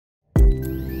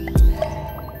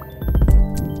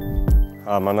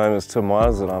My name is Tim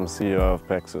Myers and I'm CEO of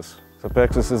PACSys. So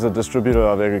PACSys is a distributor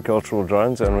of agricultural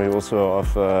drones, and we also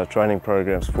offer training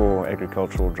programs for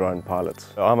agricultural drone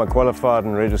pilots. I'm a qualified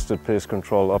and registered pest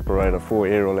control operator for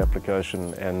aerial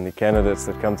application, and the candidates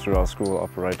that come through our school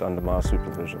operate under my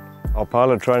supervision. Our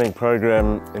pilot training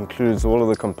program includes all of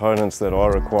the components that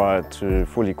are required to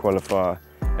fully qualify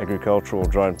agricultural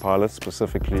drone pilots,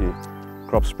 specifically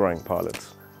crop spraying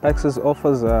pilots. PACSys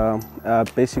offers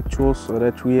basic tools so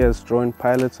that we as drone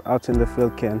pilots out in the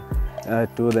field can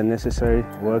do the necessary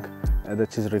work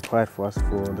that is required for us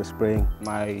for the spraying.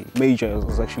 My major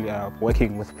was actually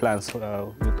working with plants, with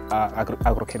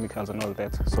agrochemicals and all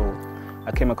that. So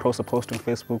I came across a post on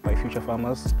Facebook by future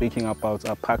farmers speaking about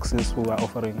PACSys, who are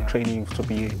offering training to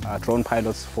be drone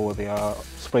pilots for their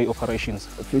spray operations.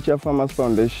 The Future Farmers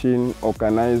Foundation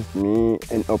organized me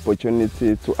an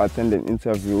opportunity to attend an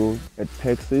interview at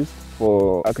PACSys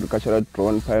for agricultural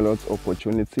drone pilot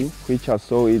opportunity, which I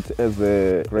saw it as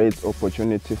a great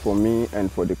opportunity for me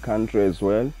and for the country as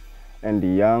well, and the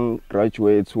young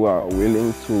graduates who are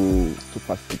willing to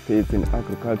participate in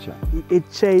agriculture.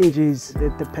 It changes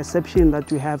the perception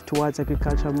that we have towards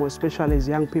agriculture, more especially as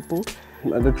young people.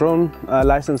 The drone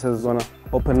license is going to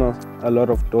open a lot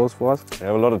of doors for us. We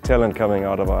have a lot of talent coming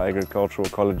out of our agricultural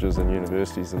colleges and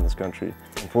universities in this country.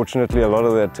 Unfortunately, a lot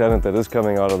of that talent that is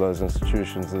coming out of those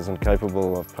institutions isn't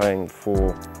capable of paying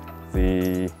for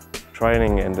the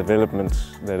training and development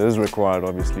that is required,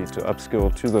 obviously, to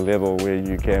upskill to the level where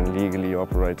you can legally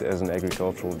operate as an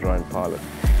agricultural drone pilot.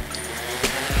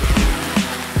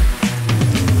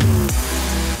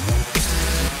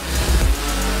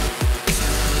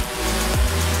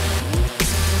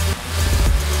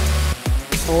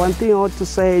 One thing I want to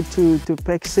say to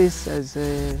PACSys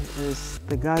as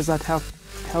the guys that have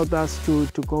helped us to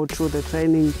go through the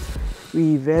training,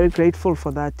 we're very grateful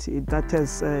for that. That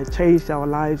has changed our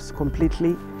lives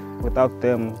completely. Without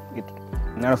them,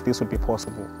 none of this would be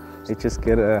possible. I just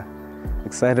get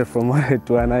excited from what I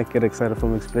do, and I get excited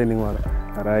from explaining what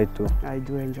I do. I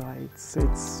do enjoy it.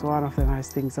 It's one of the nice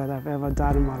things that I've ever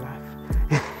done in my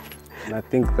life. And I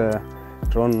think the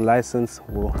drone license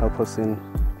will help us in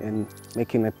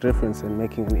making a difference and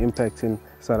making an impact in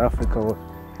South Africa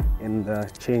in the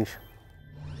change.